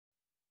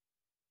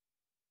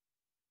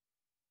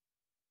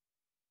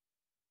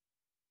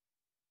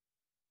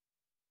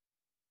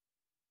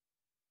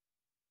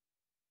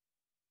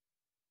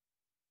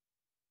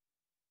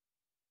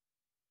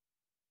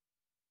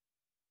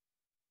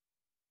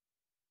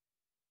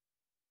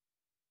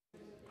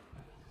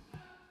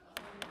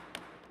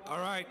All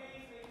right.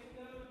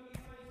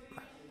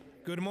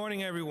 Good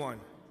morning, everyone.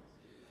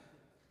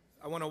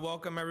 I want to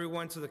welcome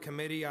everyone to the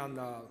Committee on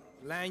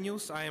Land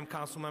Use. I am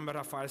Councilmember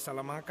Rafael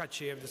Salamanca,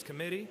 Chair of this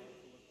committee.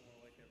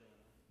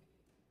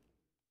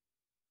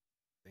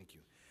 Thank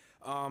you.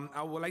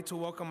 I would like to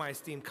welcome my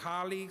esteemed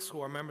colleagues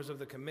who are members of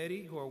the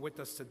committee who are with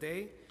us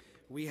today.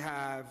 We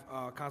have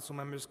Council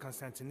Members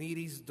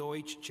Constantinides,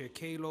 Deutsch, Chair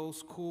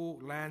Kalos, Kuhl,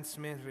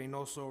 Landsmith,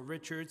 Reynoso,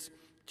 Richards,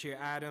 Chair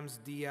Adams,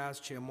 Diaz,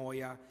 Chair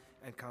Moya,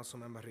 and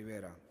Councilmember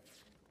Rivera.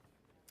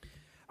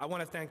 I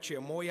want to thank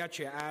Chair Moya,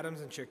 Chair Adams,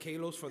 and Chair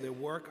Kalos for their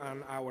work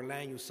on our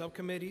land use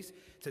subcommittees.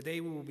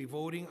 Today we will be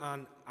voting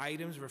on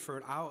items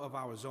referred out of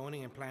our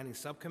zoning and planning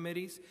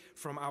subcommittees.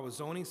 From our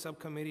zoning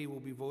subcommittee, we'll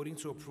be voting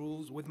to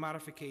approve with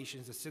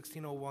modifications the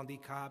 1601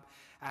 DeKalb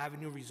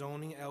Avenue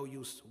rezoning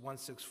LUs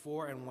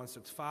 164 and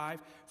 165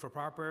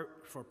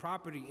 for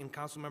property in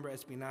Councilmember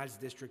Espinal's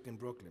district in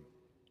Brooklyn.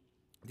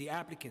 The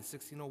applicant,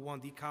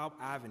 1601 DeKalb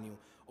Avenue,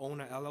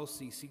 owner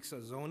LLC, seeks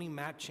a zoning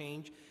map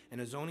change and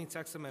a zoning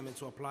text amendment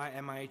to apply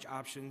MIH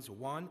options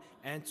 1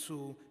 and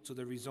 2 to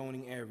the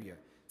rezoning area,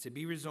 to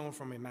be rezoned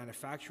from a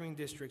manufacturing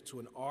district to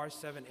an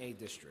R7A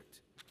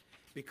district.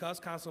 Because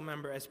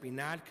Councilmember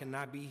Espinal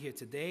cannot be here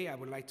today, I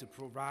would like to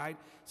provide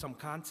some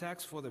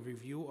context for the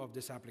review of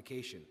this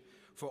application.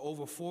 For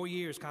over 4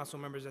 years,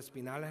 Councilmembers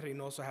Espinal and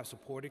Reynoso have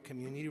supported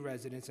community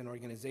residents and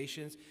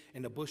organizations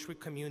in the Bushwick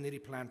Community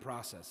Plan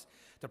process.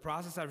 The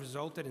process has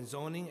resulted in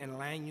zoning and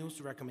land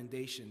use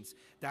recommendations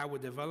that were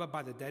developed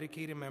by the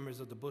dedicated members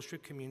of the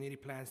Bushwick Community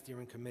Plan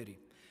Steering Committee.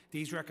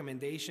 These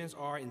recommendations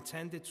are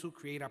intended to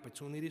create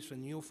opportunities for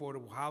new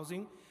affordable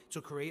housing,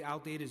 to create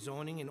outdated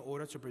zoning in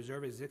order to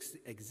preserve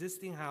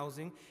existing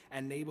housing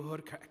and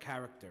neighborhood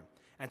character,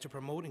 and to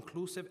promote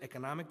inclusive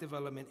economic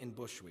development in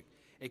Bushwick,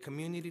 a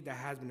community that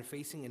has been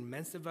facing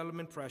immense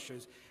development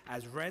pressures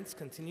as rents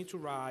continue to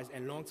rise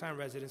and longtime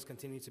residents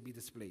continue to be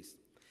displaced.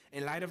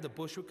 In light of the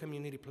Bushwick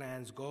Community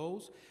Plan's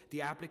goals,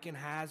 the applicant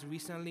has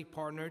recently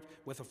partnered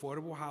with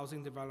affordable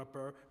housing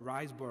developer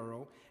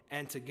Riseboro,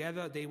 and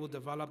together they will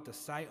develop the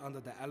site under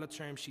the ELA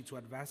term sheet to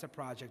advance a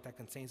project that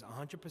contains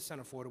 100%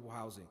 affordable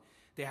housing.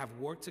 They have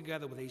worked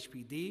together with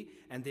HPD,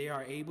 and they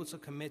are able to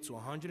commit to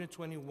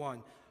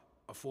 121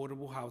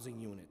 affordable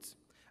housing units.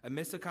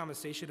 Amidst the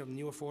conversation of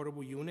new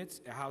affordable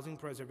units, a housing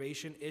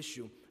preservation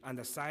issue on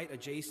the site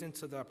adjacent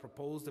to the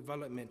proposed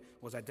development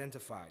was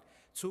identified.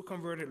 2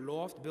 converted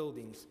loft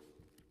buildings,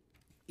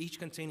 each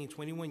containing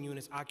 21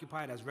 units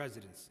occupied as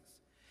residences,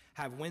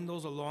 have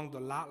windows along the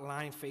lot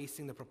line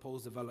facing the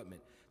proposed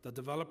development. The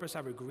developers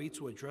have agreed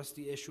to address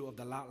the issue of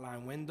the lot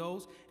line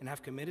windows and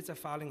have committed to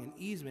filing an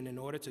easement in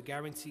order to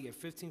guarantee a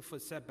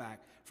 15-foot setback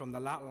from the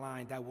lot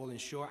line that will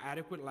ensure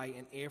adequate light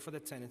and air for the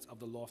tenants of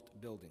the loft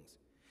buildings.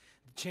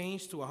 The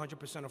change to 100%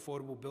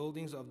 affordable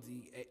buildings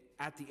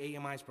at the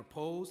AMI's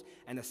proposed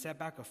and a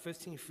setback of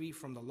 15 feet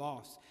from the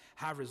lofts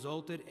have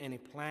resulted in a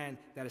plan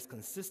that is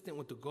consistent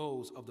with the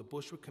goals of the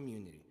Bushwick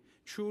community.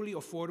 Truly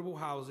affordable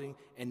housing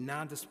and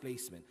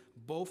non-displacement,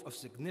 both of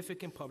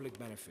significant public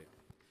benefit.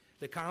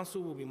 The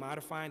Council will be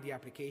modifying the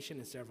application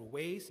in several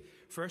ways.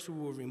 First,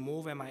 we will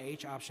remove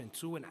MIH option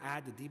 2 and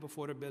add the deep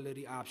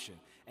affordability option.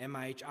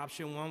 MIH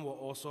option 1 will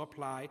also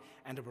apply,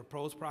 and the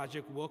proposed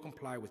project will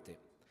comply with it.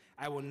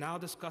 I will now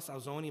discuss our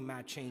zoning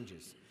map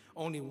changes.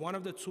 Only one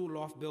of the 2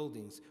 loft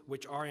buildings,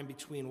 which are in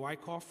between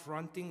Wyckoff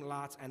fronting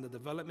lots and the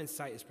development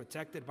site, is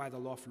protected by the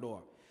loft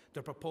law.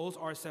 The proposed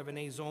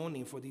R7A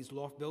zoning for these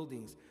loft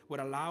buildings would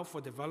allow for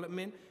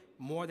development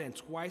more than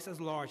twice as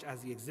large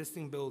as the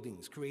existing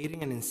buildings,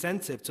 creating an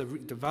incentive to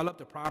develop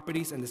the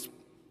properties and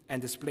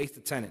displace the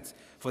tenants.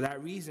 For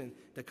that reason,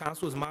 the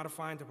Council is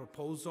modifying the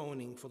proposed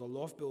zoning for the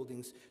loft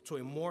buildings to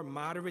a more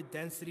moderate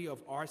density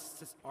of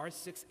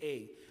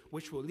R6A,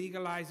 which will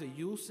legalize the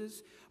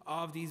uses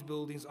of these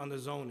buildings under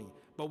zoning,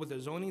 but with a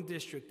zoning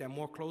district that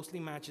more closely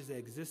matches the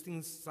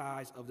existing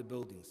size of the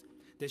buildings.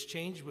 This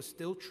change will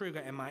still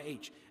trigger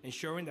MIH,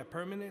 ensuring that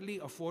permanently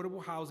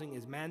affordable housing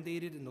is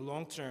mandated in the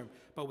long term,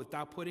 but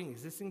without putting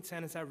existing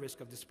tenants at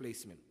risk of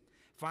displacement.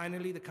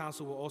 Finally, the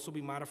Council will also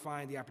be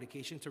modifying the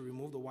application to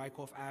remove the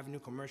Wyckoff Avenue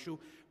commercial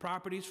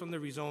properties from the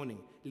rezoning,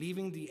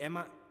 leaving the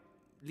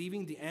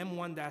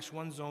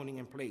M1-1 zoning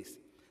in place.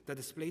 The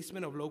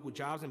displacement of local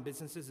jobs and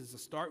businesses is a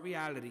stark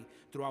reality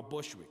throughout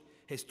Bushwick.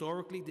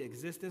 Historically, the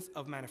existence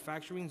of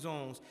manufacturing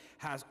zones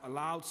has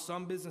allowed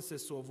some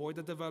businesses to avoid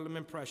the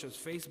development pressures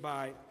faced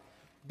by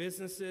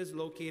businesses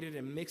located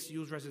in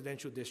mixed-use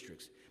residential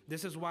districts.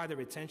 This is why the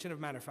retention of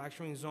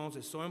manufacturing zones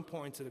is so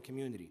important to the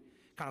community.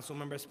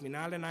 Councilmember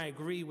Espinal and I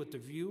agree with the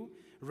view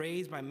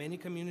raised by many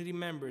community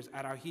members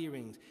at our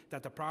hearings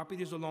that the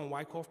properties along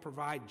Wyckoff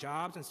provide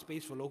jobs and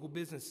space for local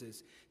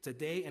businesses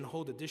today and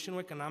hold additional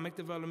economic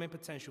development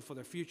potential for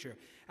the future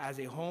as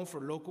a home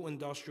for local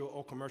industrial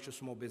or commercial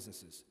small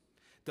businesses.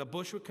 The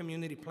Bushwick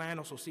Community Plan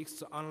also seeks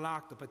to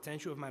unlock the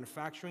potential of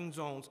manufacturing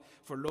zones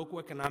for local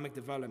economic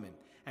development,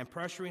 and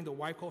pressuring the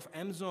Wyckoff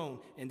M zone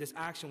in this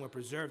action will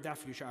preserve that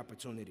future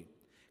opportunity.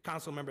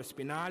 Councilmember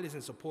Espinal is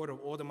in support of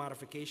all the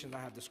modifications I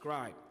have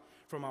described.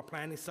 from our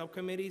planning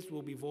subcommittees,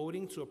 we'll be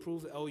voting to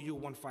approve the LU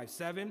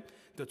 157,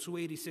 the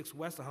 286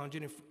 West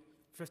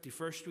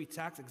 151st Street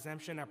tax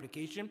exemption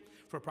application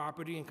for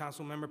property in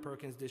Councilmember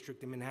Perkins'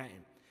 district in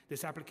Manhattan.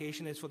 This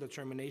application is for the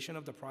termination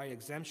of the prior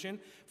exemption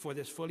for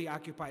this fully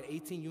occupied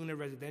 18-unit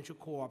residential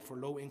co-op for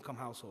low-income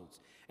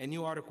households. A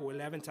new Article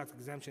 11 tax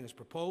exemption is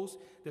proposed.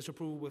 This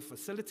approval will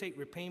facilitate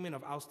repayment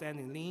of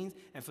outstanding liens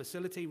and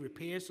facilitate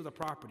repairs to the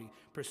property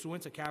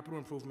pursuant to capital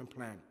improvement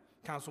plan.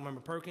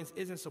 Councilmember Perkins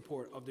is in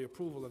support of the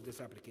approval of this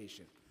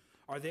application.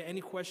 Are there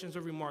any questions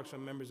or remarks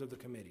from members of the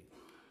committee?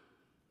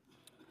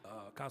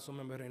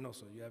 Councilmember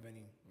Reynoso, you have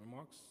any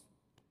remarks?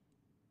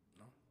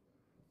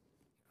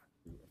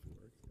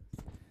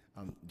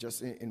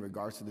 Just in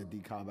regards to the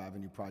DeKalb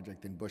Avenue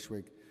project in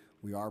Bushwick,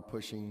 we are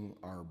pushing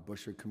our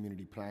Bushwick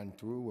community plan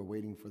through. We're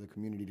waiting for the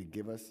community to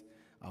give us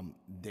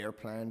their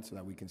plan so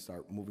that we can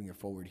start moving it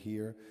forward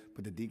here.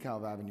 But the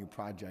DeKalb Avenue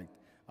project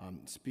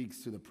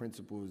speaks to the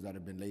principles that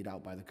have been laid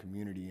out by the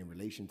community in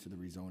relation to the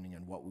rezoning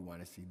and what we want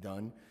to see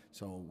done.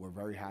 So we're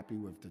very happy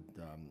with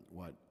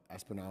what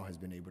Espinal has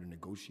been able to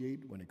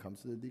negotiate when it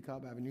comes to the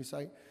DeKalb Avenue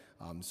site.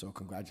 So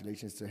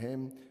congratulations to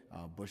him.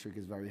 Bushwick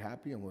is very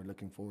happy, and we're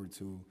looking forward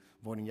to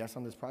voting yes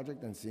on this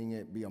project and seeing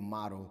it be a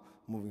model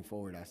moving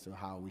forward as to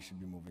how we should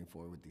be moving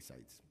forward with these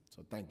sites.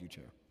 So thank you,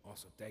 Chair.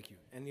 Awesome, thank you.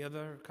 Any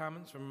other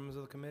comments from members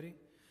of the committee?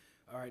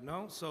 All right,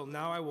 no. So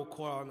now I will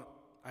call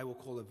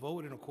a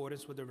vote in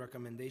accordance with the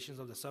recommendations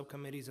of the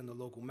subcommittees and the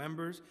local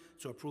members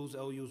to approve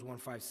LUs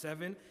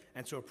 157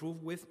 and to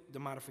approve with the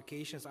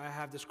modifications I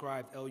have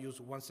described LUs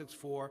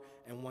 164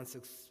 and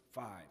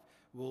 165.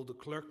 Will the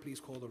clerk please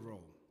call the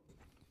roll?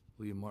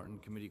 William Martin,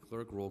 Committee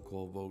Clerk. Roll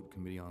call vote.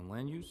 Committee on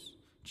Land Use.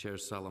 Chair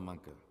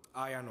Salamanca.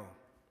 Aye, I know.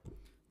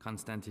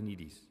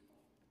 Constantinides.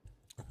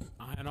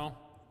 I know.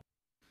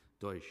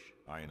 Deutsch.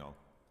 I know.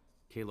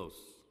 Kalos.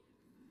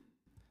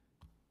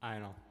 I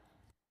know.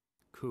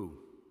 Koo.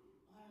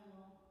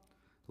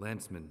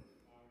 Landsman.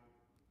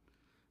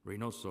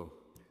 Reynoso.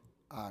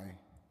 Aye.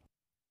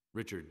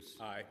 Richards.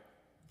 Aye.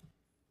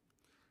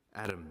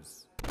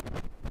 Adams.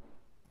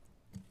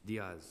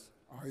 Diaz.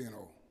 Aye, you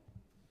know.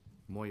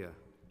 Moya.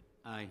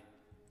 Aye.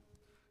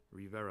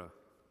 Rivera.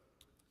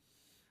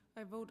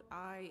 I vote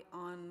aye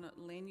on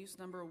land use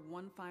number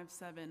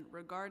 157.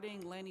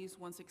 Regarding land use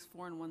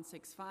 164 and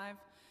 165,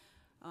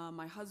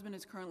 my husband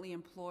is currently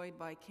employed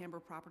by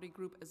Camber Property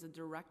Group as a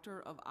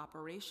director of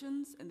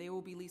operations, and they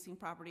will be leasing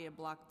property at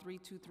block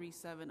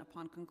 3237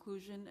 upon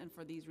conclusion, and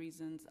for these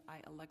reasons,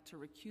 I elect to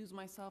recuse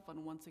myself on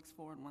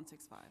 164 and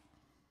 165.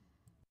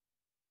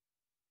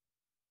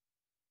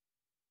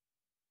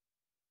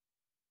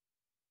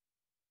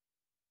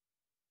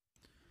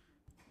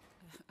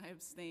 I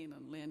abstain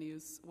on land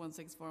use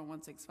 164 and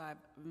 165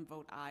 and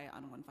vote aye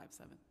on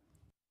 157.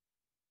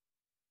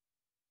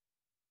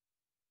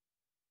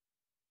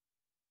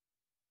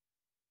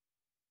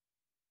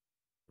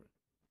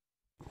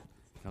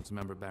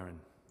 Councilmember Barron.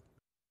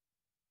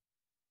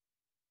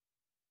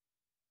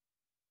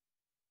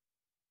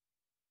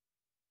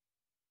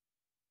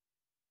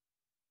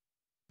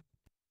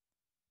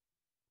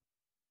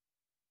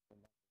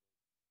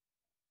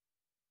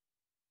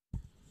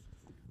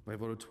 By a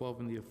vote of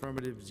 12 in the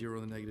affirmative,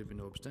 0 in the negative, and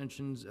no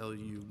abstentions,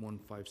 LU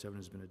 157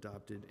 has been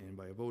adopted, and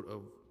by a vote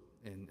of,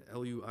 and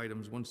LU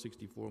items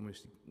 164 and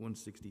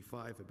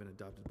 165 have been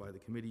adopted by the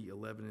committee,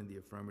 11 in the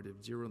affirmative,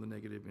 0 in the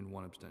negative, and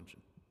 1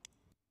 abstention.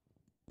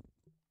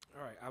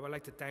 All right, I would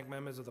like to thank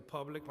members of the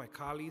public, my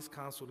colleagues,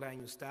 council,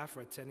 land use staff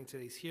for attending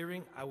today's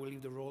hearing. I will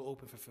leave the roll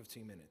open for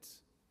 15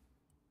 minutes.